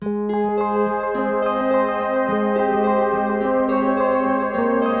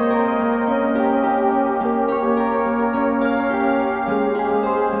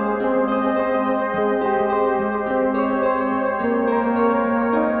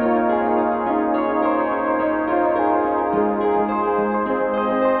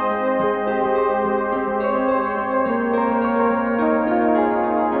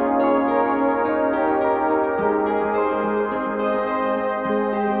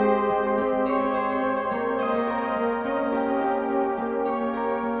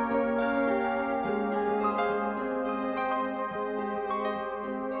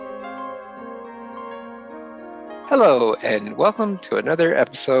and welcome to another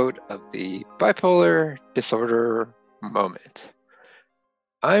episode of the Bipolar Disorder Moment.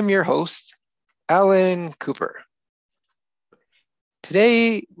 I'm your host, Alan Cooper.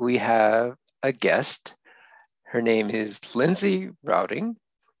 Today we have a guest. Her name is Lindsay Rawding,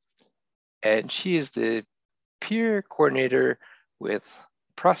 and she is the peer coordinator with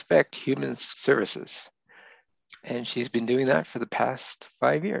Prospect Human Services. And she's been doing that for the past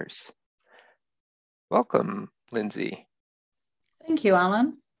 5 years. Welcome, Lindsay. Thank you,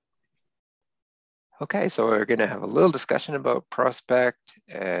 Alan. Okay, so we're going to have a little discussion about Prospect.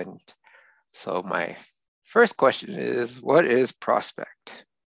 And so my first question is, what is Prospect?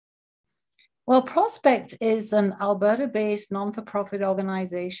 Well, Prospect is an Alberta-based non-for-profit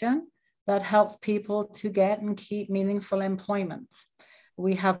organization that helps people to get and keep meaningful employment.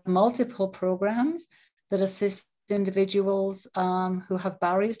 We have multiple programs that assist individuals who have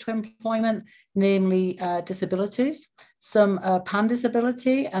barriers to employment, namely disabilities. Some are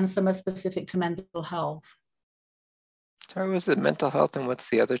pan-disability and some are specific to mental health. Sorry, was it mental health, and what's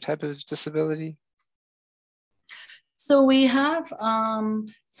the other type of disability? So we have,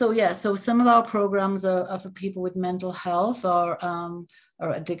 so some of our programs are for people with mental health or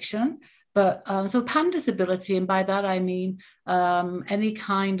addiction. But so pan disability, and by that I mean any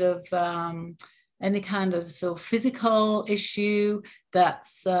kind of physical issue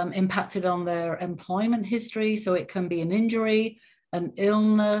that's impacted on their employment history. So it can be an injury, an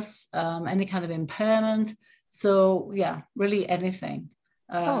illness, any kind of impairment. So yeah, really anything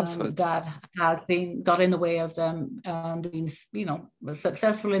that has got in the way of them being,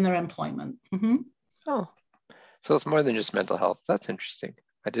 successful in their employment. Mm-hmm. Oh, so it's more than just mental health. That's interesting.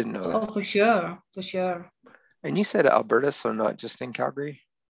 I didn't know that. Oh, for sure. And you said Alberta, so not just in Calgary?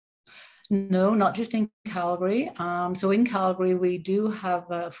 No, not just in Calgary. So in Calgary, we do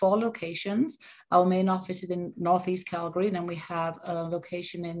have 4 locations. Our main office is in Northeast Calgary. Then we have a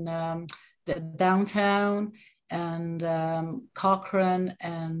location in the downtown and Cochrane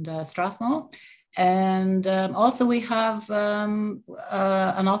and Strathmore. And also we have an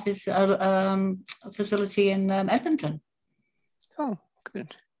office facility in Edmonton. Oh,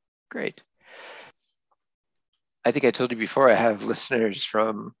 good. Great. I think I told you before, I have listeners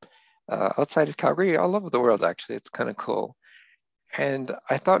from outside of Calgary, all over the world, actually. It's kind of cool. And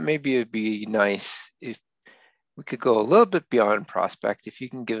I thought maybe it'd be nice if we could go a little bit beyond Prospect, if you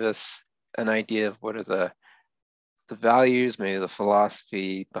can give us an idea of what are the values, maybe the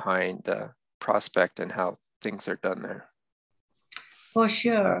philosophy behind Prospect and how things are done there. For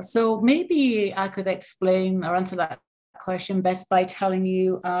sure. So maybe I could explain or answer that question best by telling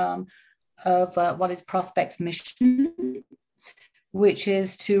you of what is Prospect's mission, which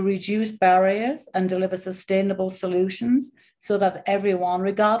is to reduce barriers and deliver sustainable solutions so that everyone,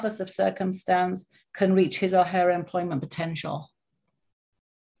 regardless of circumstance, can reach his or her employment potential.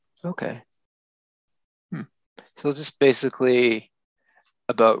 Okay. So just basically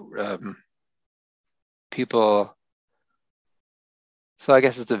about people. So I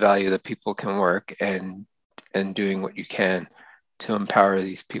guess it's the value that people can work and doing what you can to empower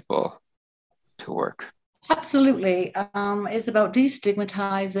these people to work. Absolutely. It's about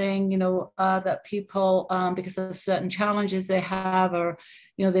destigmatizing, that people, because of certain challenges they have, or,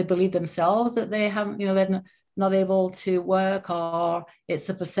 they believe themselves that they haven't, they're not able to work, or it's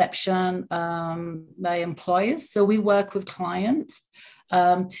a perception by employers. So we work with clients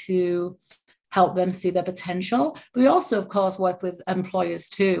to help them see their potential. But we also, of course, work with employers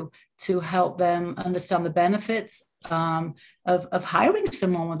too, to help them understand the benefits of hiring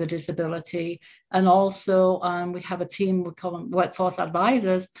someone with a disability. And also we have a team, we call them workforce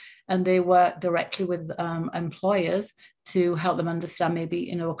advisors, and they work directly with employers to help them understand maybe,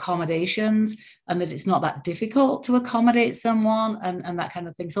 accommodations, and that it's not that difficult to accommodate someone and that kind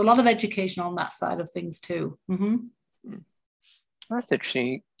of thing. So a lot of education on that side of things too. Mm-hmm. That's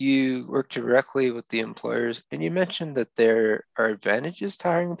interesting. You work directly with the employers, and you mentioned that there are advantages to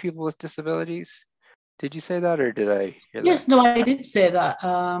hiring people with disabilities. Did you say that, or did I hear that? Yes, no, I did say that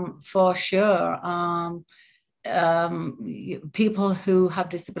for sure. People who have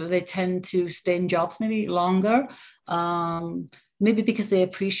disability, they tend to stay in jobs maybe longer, maybe because they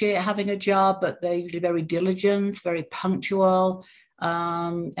appreciate having a job, but they're usually very diligent, very punctual,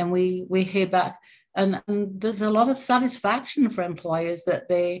 and we hear back. And there's a lot of satisfaction for employers that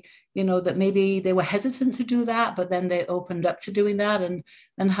they, that maybe they were hesitant to do that, but then they opened up to doing that, and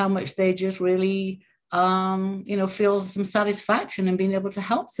how much they just really, feel some satisfaction in being able to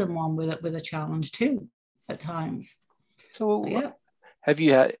help someone with a challenge too, at times. So, yeah.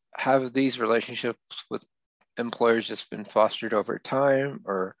 Have these relationships with employers just been fostered over time,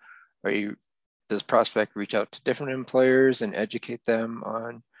 or are you does Prospect reach out to different employers and educate them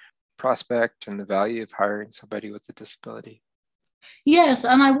on Prospect and the value of hiring somebody with a disability? Yes,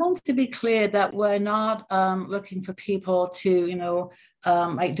 and I want to be clear that we're not looking for people to,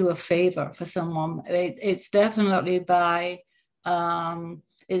 like do a favor for someone. It's definitely by,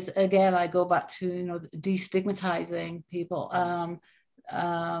 is again, I go back to, destigmatizing people.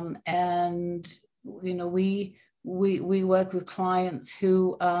 And, we work with clients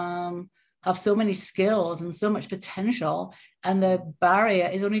who have so many skills and so much potential, and the barrier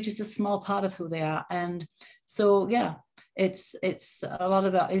is only just a small part of who they are. And so, yeah, it's a lot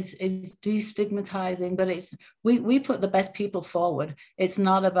about is destigmatizing, but it's we put the best people forward. It's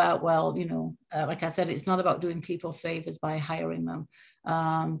not about, like I said, it's not about doing people favors by hiring them.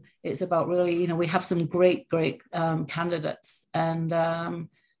 It's about really, we have some great candidates, and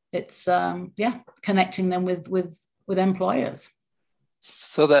it's connecting them with employers.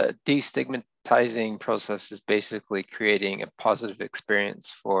 So that destigmatizing process is basically creating a positive experience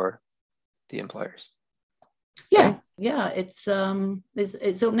for the employers. Yeah, right? yeah, it's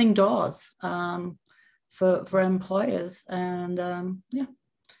opening doors for employers, and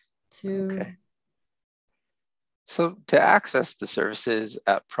Okay. So to access the services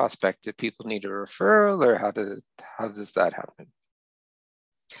at Prospect, do people need a referral, or how does that happen?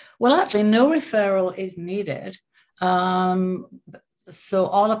 Well, actually, no referral is needed. So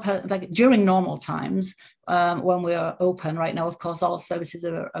like during normal times, when we are open right now, of course, all services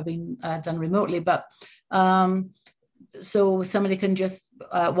are being done remotely, but so somebody can just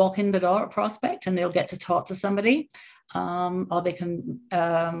walk in the door at Prospect and they'll get to talk to somebody, or they can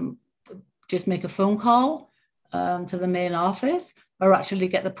just make a phone call to the main office, or actually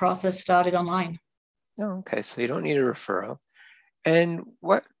get the process started online. Oh, okay, so you don't need a referral. And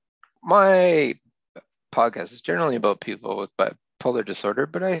what my podcast is generally about people with bipolar disorder,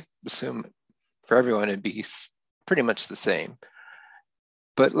 but I assume for everyone it'd be pretty much the same.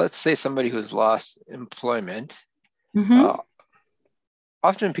 But let's say somebody who's lost employment. Mm-hmm.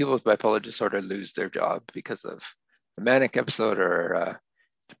 Often people with bipolar disorder lose their job because of a manic episode or a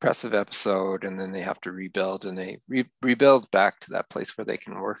depressive episode, and then they have to rebuild, and they rebuild back to that place where they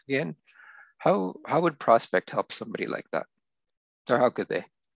can work again. How would Prospect help somebody like that? Or how could they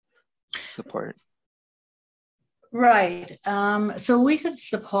support? Right. So we could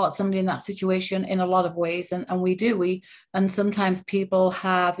support somebody in that situation in a lot of ways, and we do. And sometimes people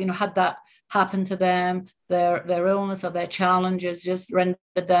have, had that happen to them. Their illness or their challenges just rendered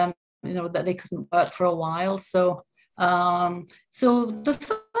them, that they couldn't work for a while. So the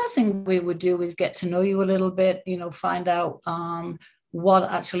first thing we would do is get to know you a little bit, find out what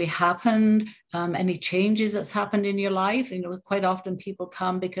actually happened, any changes that's happened in your life. Quite often people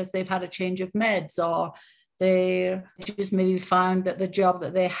come because they've had a change of meds, or they just maybe found that the job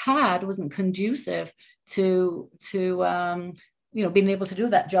that they had wasn't conducive to being able to do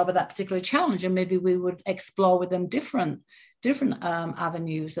that job or that particular challenge, and maybe we would explore with them different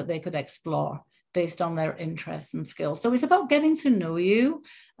avenues that they could explore based on their interests and skills. So it's about getting to know you,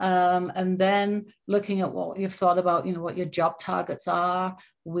 and then looking at what you've thought about, what your job targets are.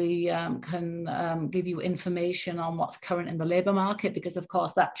 We can give you information on what's current in the labor market, because of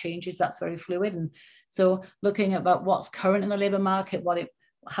course that changes, that's very fluid. And so looking about what's current in the labor market,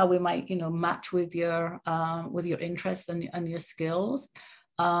 how we might, match with your interests and your skills.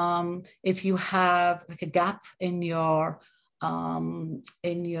 If you have like a gap in your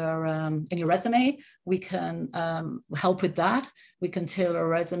resume, we can help with that. We can tailor a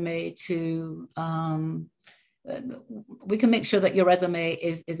resume to, we can make sure that your resume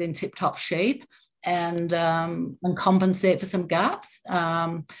is in tip-top shape, and compensate for some gaps.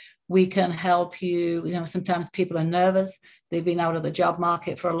 We can help you, sometimes people are nervous. They've been out of the job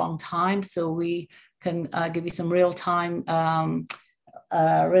market for a long time. So we can give you some real-time,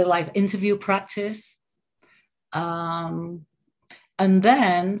 real-life interview practice. And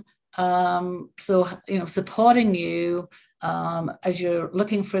then, supporting you as you're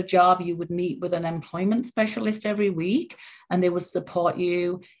looking for a job, you would meet with an employment specialist every week, and they would support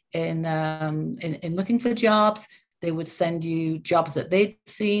you in looking for jobs. They would send you jobs that they'd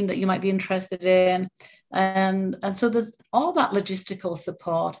seen that you might be interested in. And so there's all that logistical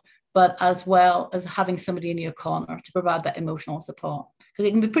support, but as well as having somebody in your corner to provide that emotional support, because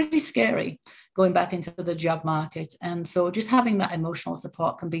it can be pretty scary going back into the job market. And so just having that emotional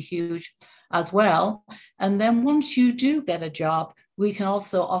support can be huge as well. And then once you do get a job, we can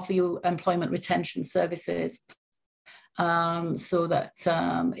also offer you employment retention services, so that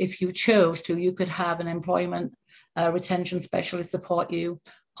if you chose to, you could have an employment retention specialist support you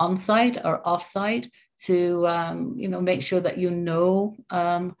on-site or off-site to make sure that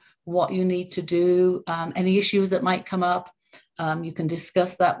what you need to do, any issues that might come up. You can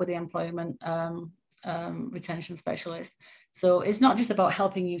discuss that with the employment retention specialist. So it's not just about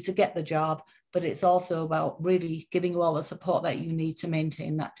helping you to get the job, but it's also about really giving you all the support that you need to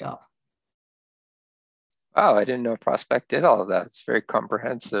maintain that job. Wow, I didn't know Prospect did all of that. It's very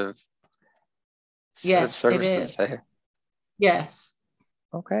comprehensive set of Yes, it services is. there. Yes.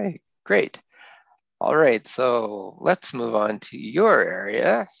 Okay, great. All right, so let's move on to your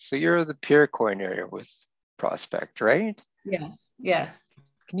area. So you're the peer coordinator with Prospect, right? Yes. Yes.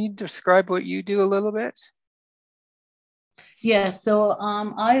 Can you describe what you do a little bit? Yes. So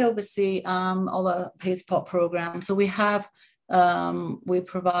I oversee all the peer support programs. So we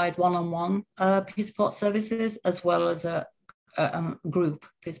provide one-on-one peer support services as well as a group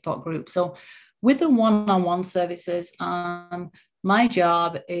peer support group. So with the one-on-one services, my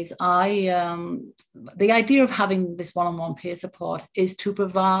job is the idea of having this one-on-one peer support is to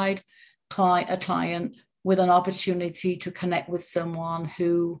provide a client with an opportunity to connect with someone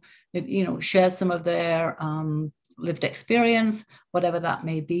who, shares some of their lived experience, whatever that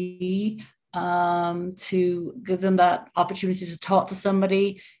may be, to give them that opportunity to talk to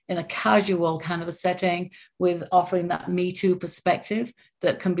somebody in a casual kind of a setting with offering that Me Too perspective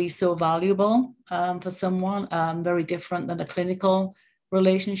that can be so valuable for someone, very different than a clinical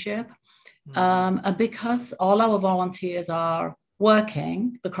relationship. And because all our volunteers are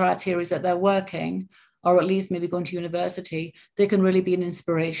working, the criteria is that they're working, or at least maybe going to university, they can really be an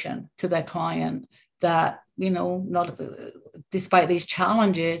inspiration to their client that, not despite these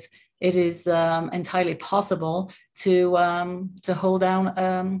challenges, it is entirely possible to hold down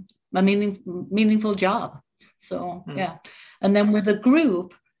a meaningful job. So, yeah. And then with the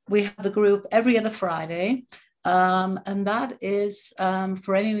group, we have the group every other Friday. And that is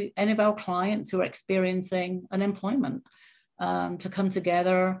for any of our clients who are experiencing unemployment to come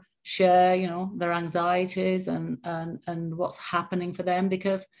together, share, their anxieties and what's happening for them,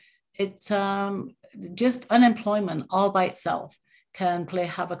 because it's just unemployment all by itself can play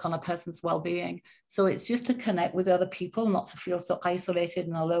havoc on a person's well-being. So it's just to connect with other people, not to feel so isolated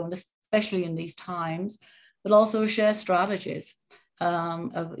and alone, especially in these times, but also share strategies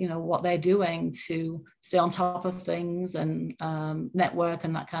of what they're doing to stay on top of things and network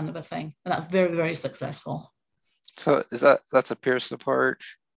and that kind of a thing. And that's very, very successful. So that's a peer support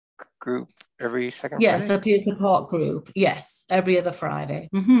group every second Yes, Friday? a peer support group. Yes, every other Friday.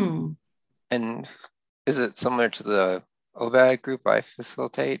 Mm-hmm. And is it similar to the OBAG group I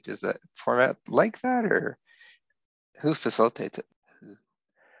facilitate? Is that format like that, or who facilitates it?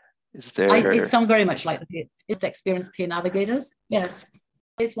 Is there? It sounds very much like it's the experienced peer navigators. Yes,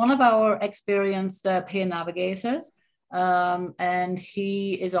 it's one of our experienced peer navigators, and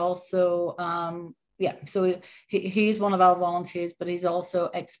he is also so he's one of our volunteers, but he's also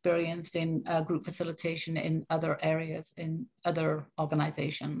experienced in group facilitation in other areas, in other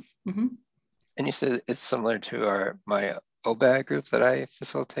organizations. Mm-hmm. And you said it's similar to my OBAG group that I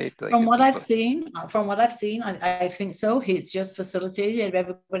facilitate? Like from what I've seen, I think so. He's just facilitated.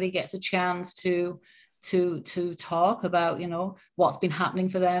 Everybody gets a chance to talk about, what's been happening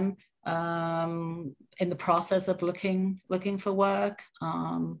for them in the process of looking for work.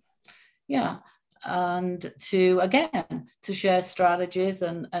 And to share strategies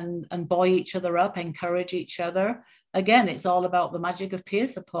and buoy each other up, encourage each other. Again, it's all about the magic of peer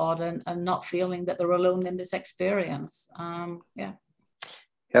support and not feeling that they're alone in this experience. Yeah,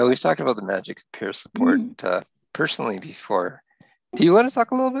 we've talked about the magic of peer support personally before. Do you want to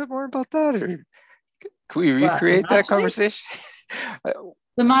talk a little bit more about that, or can we recreate that conversation?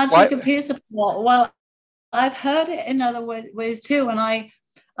 The magic of peer support. Well, I've heard it in other ways too, and I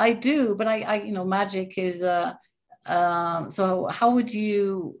do, but I magic is so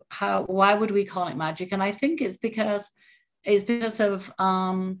why would we call it magic? And I think it's because of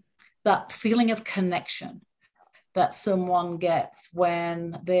that feeling of connection that someone gets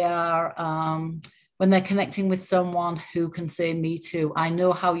when they're connecting with someone who can say, me too, I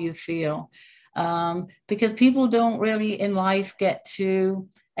know how you feel. Because people don't really in life get to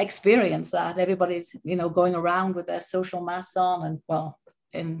experience that. Everybody's, going around with their social masks on, and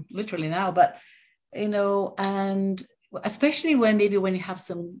in literally now, but, and especially when you have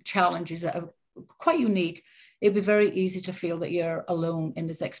some challenges that are quite unique, it'd be very easy to feel that you're alone in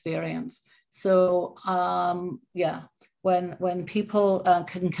this experience. So when people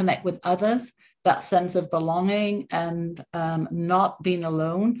can connect with others, that sense of belonging and not being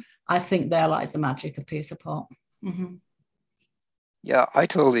alone, I think there lies the magic of peer support. Mm-hmm. Yeah, I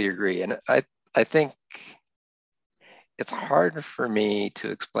totally agree. And I think it's hard for me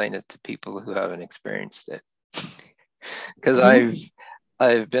to explain it to people who haven't experienced it. Because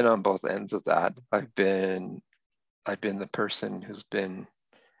I've been on both ends of that. I've been the person who's been,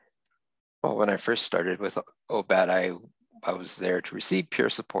 well, when I first started with OBAT, I was there to receive peer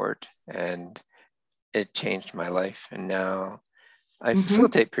support, and it changed my life. And now I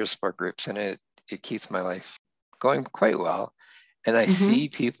facilitate peer support groups, and it keeps my life going quite well. And I see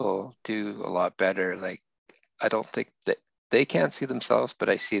people do a lot better. Like, I don't think that they can't see themselves, but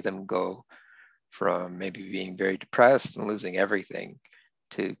I see them go from maybe being very depressed and losing everything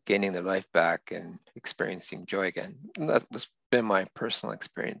to gaining their life back and experiencing joy again. And that was been my personal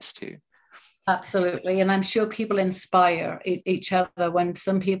experience too. Absolutely. And I'm sure people inspire each other. When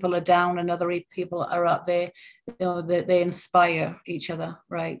some people are down and other people are up, they inspire each other,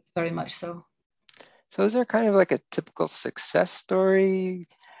 right? Very much so. So is there kind of like a typical success story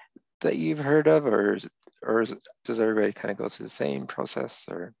that you've heard of, or does everybody kind of go through the same process?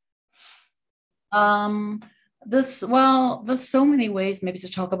 Or there's so many ways maybe to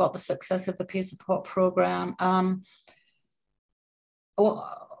talk about the success of the peer support program.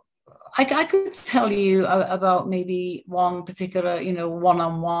 I could tell you about maybe one particular,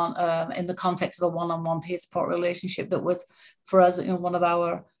 one-on-one, in the context of a one-on-one peer support relationship that was, for us, one of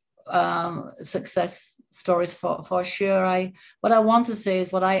our success stories for sure. What I want to say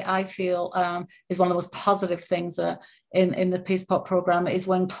is what I feel is one of the most positive things in the peer support program is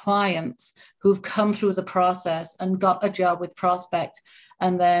when clients who've come through the process and got a job with Prospect,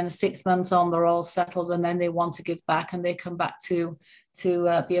 and then 6 months on, they're all settled, and then they want to give back and they come back to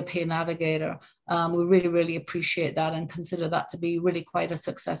be a peer navigator. We really, really appreciate that and consider that to be really quite a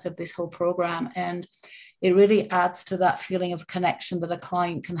success of this whole program. And it really adds to that feeling of connection that a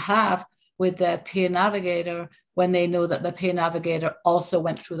client can have with their peer navigator when they know that the peer navigator also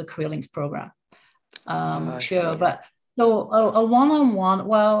went through the Career Links program. Sure, but so a one-on-one,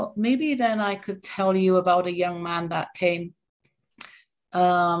 well, maybe then I could tell you about a young man that came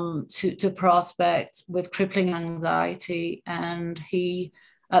to Prospect with crippling anxiety, and he,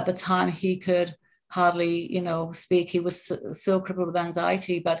 at the time, he could hardly speak. He was so crippled with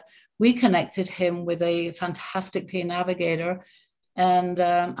anxiety, but we connected him with a fantastic peer navigator. And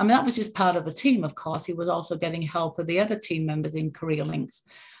that was just part of the team, of course. He was also getting help with the other team members in Career Links.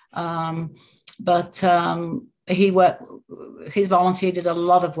 His volunteer did a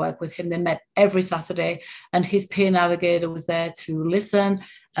lot of work with him. They met every Saturday, and his peer navigator was there to listen.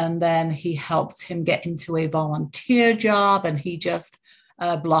 And then he helped him get into a volunteer job, and he just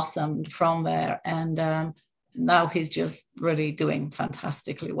blossomed from there. And now he's just really doing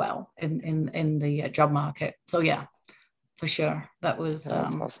fantastically well in the job market. So yeah, for sure. That was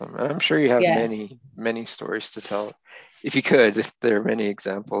that's awesome. And I'm sure you have many stories to tell. If you could, if there are many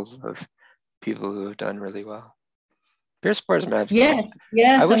examples of people who have done really well. Peer support is magical.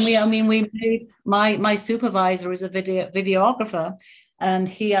 Yes. We made my supervisor is a videographer, and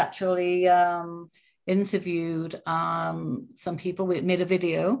he actually interviewed some people. We made a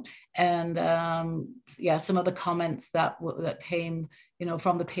video, and some of the comments that came,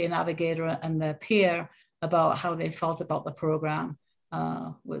 from the peer navigator and their peer about how they felt about the program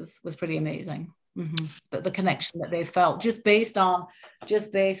was pretty amazing. The connection that they felt just based on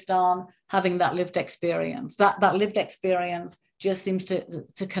having that lived experience. That lived experience just seems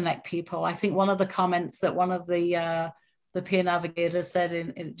to connect people. I think one of the comments that one of the peer navigators said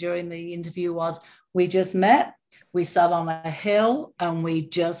during the interview was, "We just met, we sat on a hill, and we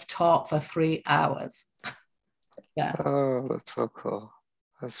just talked for 3 hours." Yeah. Oh, that's so cool.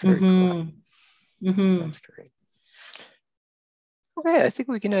 That's very cool. That's great. Okay, I think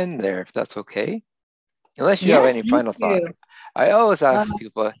we can end there if that's okay. Unless you have any final thought. I always ask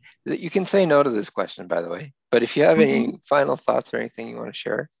people that you can say no to this question, by the way. But if you have any final thoughts or anything you want to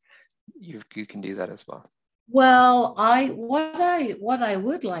share, you can do that as well. Well, what I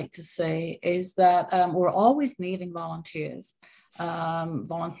would like to say is that we're always needing volunteers,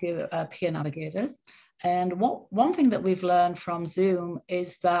 volunteer peer navigators. And one thing that we've learned from Zoom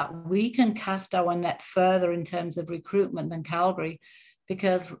is that we can cast our net further in terms of recruitment than Calgary,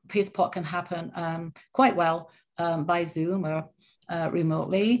 because peer support can happen quite well by Zoom or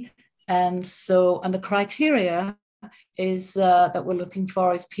remotely. And the criteria is that we're looking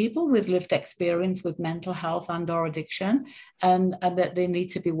for is people with lived experience with mental health and/or addiction, and that they need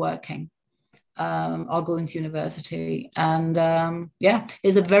to be working or going to university. And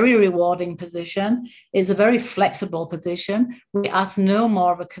is a very rewarding position, is a very flexible position. We ask no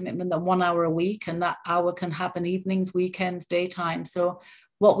more of a commitment than 1 hour a week, and that hour can happen evenings, weekends, daytime. So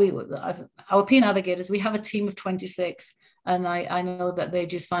our peer navigators, we have a team of 26, and I know that they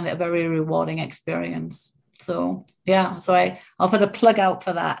just find it a very rewarding experience. So yeah, so I'll put a plug out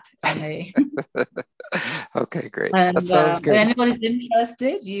for that, if I may. Okay, great. That And sounds if good. anybody's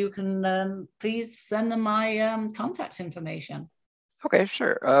interested, you can please send them my contact information. Okay,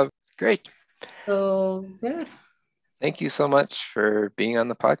 sure. Great. So good. Thank you so much for being on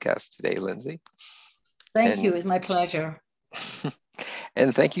the podcast today, Lindsay. Thank you. And It's my pleasure.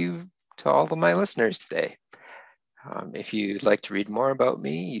 and thank you to all of my listeners today. If you'd like to read more about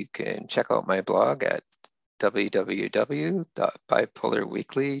me, you can check out my blog at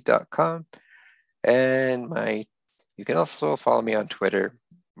www.bipolarweekly.com. And you can also follow me on Twitter.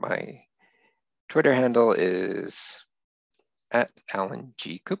 My Twitter handle is at Alan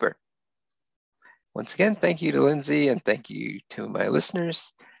G. Cooper. Once again, thank you to Lindsay and thank you to my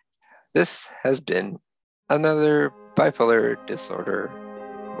listeners. This has been another bipolar disorder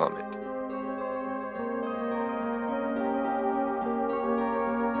moment.